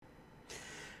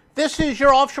This is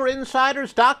your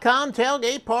OffshoreInsiders.com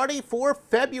tailgate party for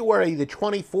February the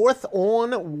 24th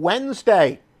on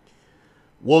Wednesday.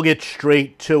 We'll get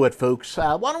straight to it, folks.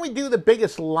 Why don't we do the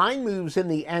biggest line moves in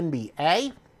the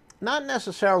NBA? Not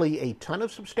necessarily a ton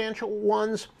of substantial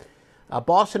ones.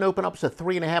 Boston opened up as a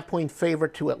 3.5-point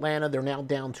favorite to Atlanta. They're now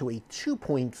down to a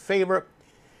 2-point favorite.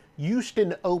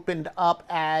 Houston opened up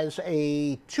as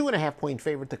a 2.5-point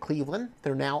favorite to Cleveland.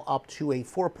 They're now up to a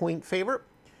 4-point favorite.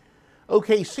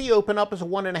 OKC opened up as a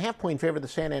 1.5-point favorite to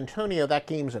San Antonio. That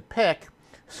game's a pick.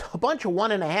 So a bunch of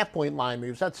 1.5-point line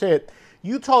moves. That's it.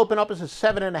 Utah opened up as a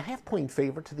 7.5-point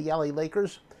favorite to the LA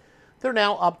Lakers. They're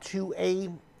now up to a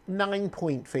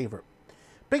 9-point favorite.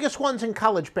 Biggest ones in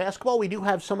college basketball, we do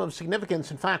have some of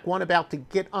significance. In fact, one about to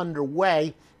get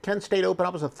underway. Kent State opened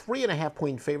up as a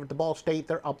 3.5-point favorite to Ball State.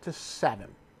 They're up to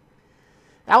 7.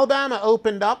 Alabama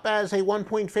opened up as a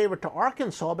 1-point favorite to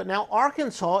Arkansas, but now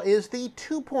Arkansas is the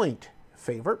 2-point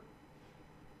favorite.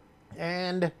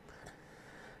 And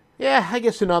yeah, I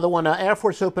guess another one. Air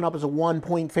Force opened up as a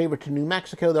 1-point favorite to New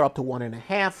Mexico. They're up to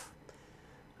 1.5.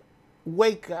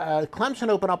 Clemson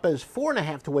opened up as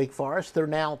 4.5 to Wake Forest. They're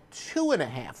now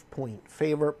 2.5-point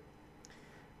favorite.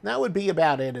 That would be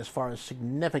about it as far as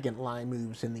significant line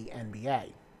moves in the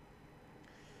NBA.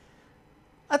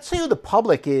 Let's see who the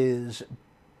public is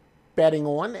betting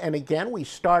on. And again, we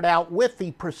start out with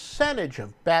the percentage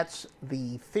of bets.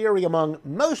 The theory among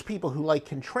most people who like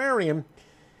contrarian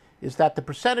is that the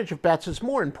percentage of bets is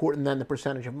more important than the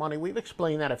percentage of money. We've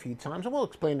explained that a few times, and we'll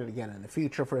explain it again in the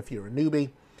future for if you're a newbie,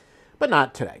 but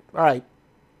not today. All right.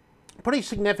 Pretty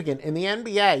significant. In the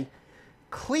NBA,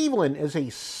 Cleveland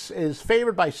is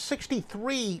favored by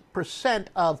 63%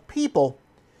 of people.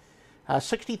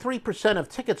 63% of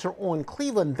tickets are on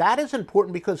Cleveland. That is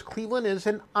important because Cleveland is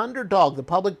an underdog. The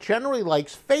public generally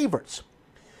likes favorites.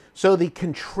 So the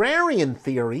contrarian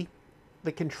theory,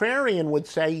 the contrarian would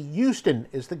say Houston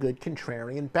is the good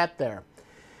contrarian bet there.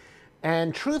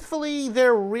 And truthfully,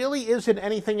 there really isn't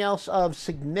anything else of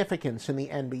significance in the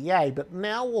NBA. But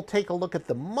now we'll take a look at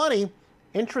the money.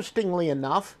 Interestingly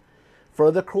enough,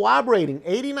 further corroborating,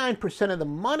 89% of the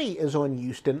money is on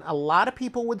Houston. A lot of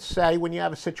people would say when you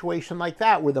have a situation like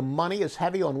that where the money is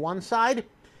heavy on one side,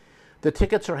 the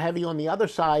tickets are heavy on the other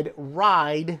side,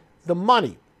 ride the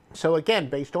money. So again,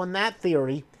 based on that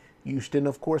theory, Houston,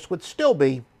 of course, would still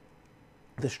be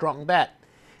the strong bet.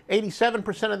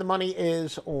 87% of the money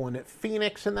is on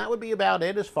Phoenix, and that would be about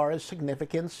it as far as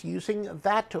significance using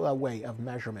that way of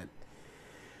measurement.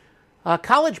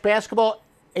 College basketball,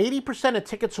 80% of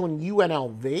tickets on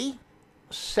UNLV,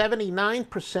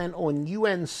 79% on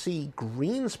UNC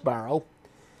Greensboro.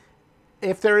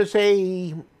 If there is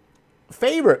a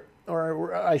favorite,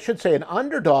 or I should say an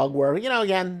underdog, where,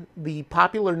 again, the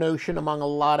popular notion among a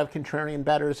lot of contrarian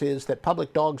bettors is that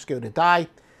public dogs go to die.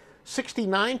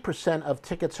 69% of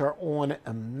tickets are on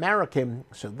American,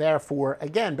 so therefore,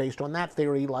 again, based on that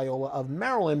theory, Loyola of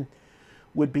Maryland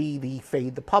would be the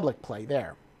fade the public play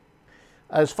there.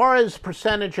 As far as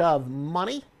percentage of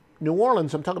money, New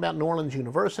Orleans, I'm talking about New Orleans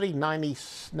University,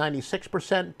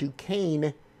 96%,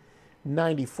 Duquesne,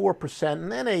 94%, and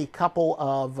then a couple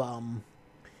of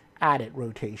added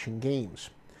rotation games.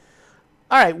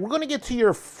 All right, we're going to get to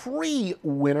your free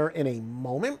winner in a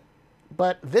moment,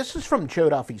 but this is from Joe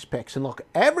Duffy's picks. And look,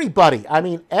 everybody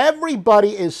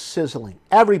is sizzling.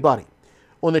 Everybody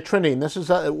on the Trinity. And this is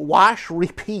a wash,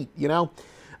 repeat,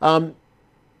 The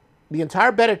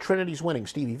entire bet at Trinity's winning.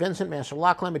 Stevie Vincent, Master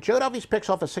Lockline. But Joe Duffy's picks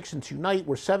off a 6-2 night.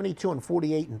 We're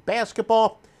 72-48 in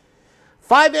basketball.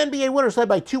 5 NBA winners led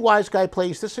by 2 wise guy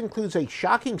plays. This includes a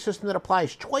shocking system that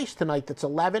applies twice tonight. That's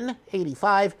 11,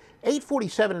 85,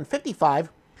 847, and 55,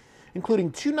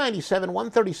 including 297,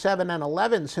 137, and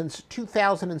 11 since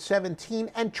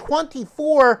 2017, and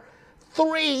 24,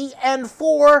 3, and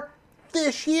 4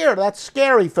 this year. That's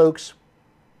scary, folks.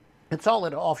 It's all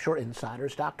at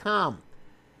OffshoreInsiders.com.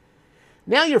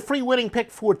 Now your free winning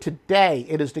pick for today,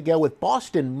 it is to go with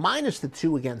Boston minus the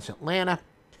 2 against Atlanta.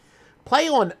 Play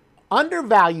on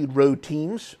undervalued road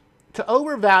teams to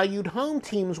overvalued home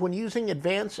teams when using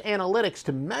advanced analytics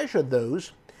to measure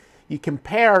those. You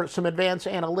compare some advanced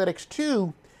analytics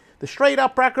to the straight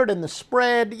up record and the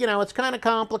spread. It's kind of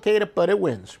complicated, but it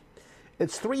wins.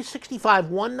 It's 365,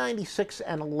 196,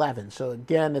 and 11. So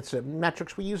again, it's a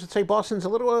metrics we use that say Boston's a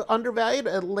little undervalued,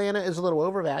 Atlanta is a little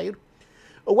overvalued.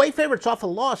 Away favorites off a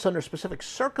loss under specific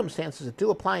circumstances that do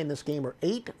apply in this game are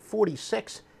 8,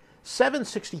 46,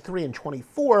 763, and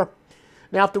 24.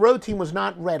 Now, if the road team was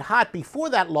not red hot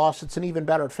before that loss, it's an even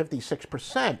better at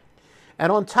 56%.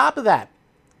 And on top of that,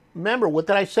 remember, what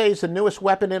did I say is the newest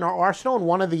weapon in our arsenal? And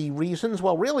one of the reasons,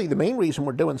 well, really the main reason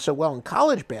we're doing so well in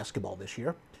college basketball this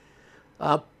year,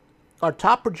 Our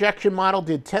top projection model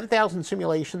did 10,000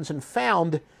 simulations and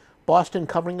found Boston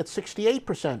covering at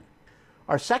 68%.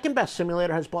 Our second best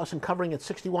simulator has Boston covering at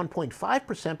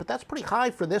 61.5%, but that's pretty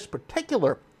high for this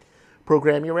particular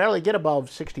program. You rarely get above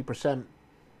 60%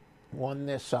 on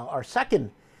this, our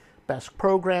second best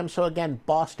program. So again,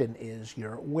 Boston is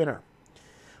your winner.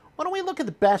 Why don't we look at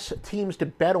the best teams to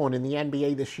bet on in the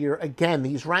NBA this year? Again,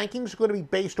 these rankings are going to be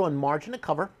based on margin of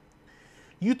cover.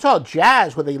 Utah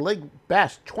Jazz with a league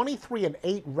best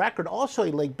 23-8 record, also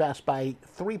a league best by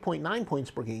 3.9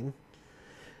 points per game.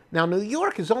 Now, New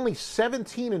York is only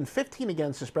 17-15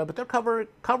 against the spread, but they're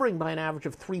covering by an average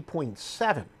of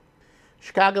 3.7.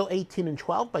 Chicago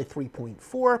 18-12 by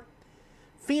 3.4.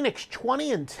 Phoenix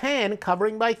 20-10,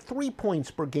 covering by 3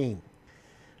 points per game.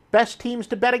 Best teams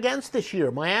to bet against this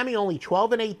year. Miami only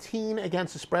 12-18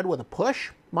 against the spread with a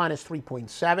push, minus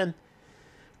 3.7.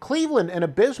 Cleveland an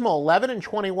abysmal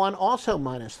 11-21, also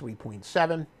minus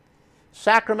 3.7.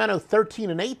 Sacramento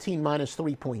 13-18, minus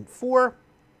 3.4.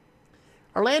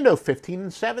 Orlando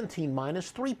 15-17,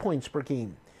 minus 3 points per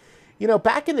game. You know,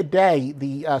 back in the day,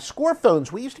 the score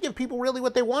phones, we used to give people really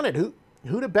what they wanted. Who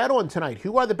to bet on tonight?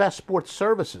 Who are the best sports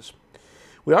services?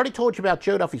 We already told you about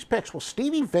Joe Duffy's picks. Well,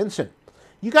 Stevie Vincent,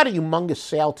 you got a humongous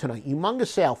sale tonight. Humongous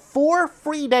sale. 4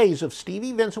 free days of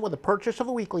Stevie Vincent with the purchase of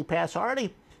a weekly pass.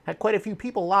 Already had quite a few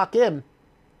people lock in.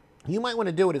 You might want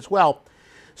to do it as well.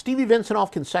 Stevie Vincent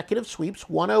off consecutive sweeps,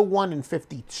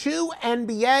 101-52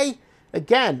 NBA.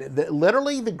 Again,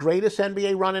 literally the greatest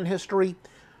NBA run in history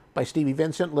by Stevie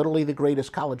Vincent. Literally the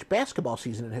greatest college basketball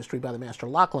season in history by the Master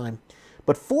Lockline.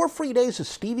 But 4 free days of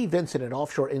Stevie Vincent at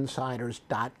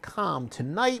offshoreinsiders.com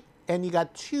tonight. And you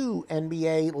got 2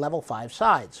 NBA level 5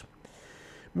 sides.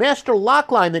 Master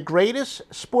Lockline, the greatest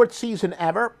sports season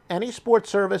ever. Any sports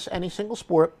service, any single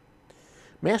sport.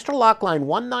 Master Lockline,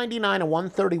 199 and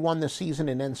 131 this season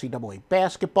in NCAA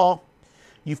basketball.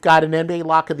 You've got an NBA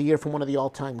Lock of the Year from one of the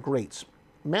all-time greats.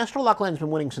 Master Lockline's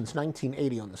been winning since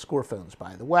 1980 on the score phones,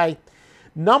 by the way.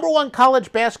 Number 1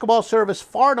 college basketball service,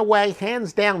 far and away,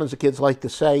 hands down, as the kids like to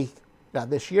say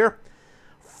this year.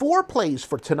 4 plays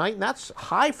for tonight, and that's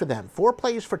high for them. 4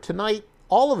 plays for tonight,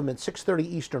 all of them at 6:30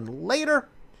 Eastern later.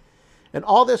 And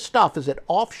all this stuff is at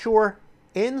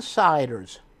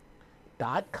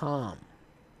offshoreinsiders.com.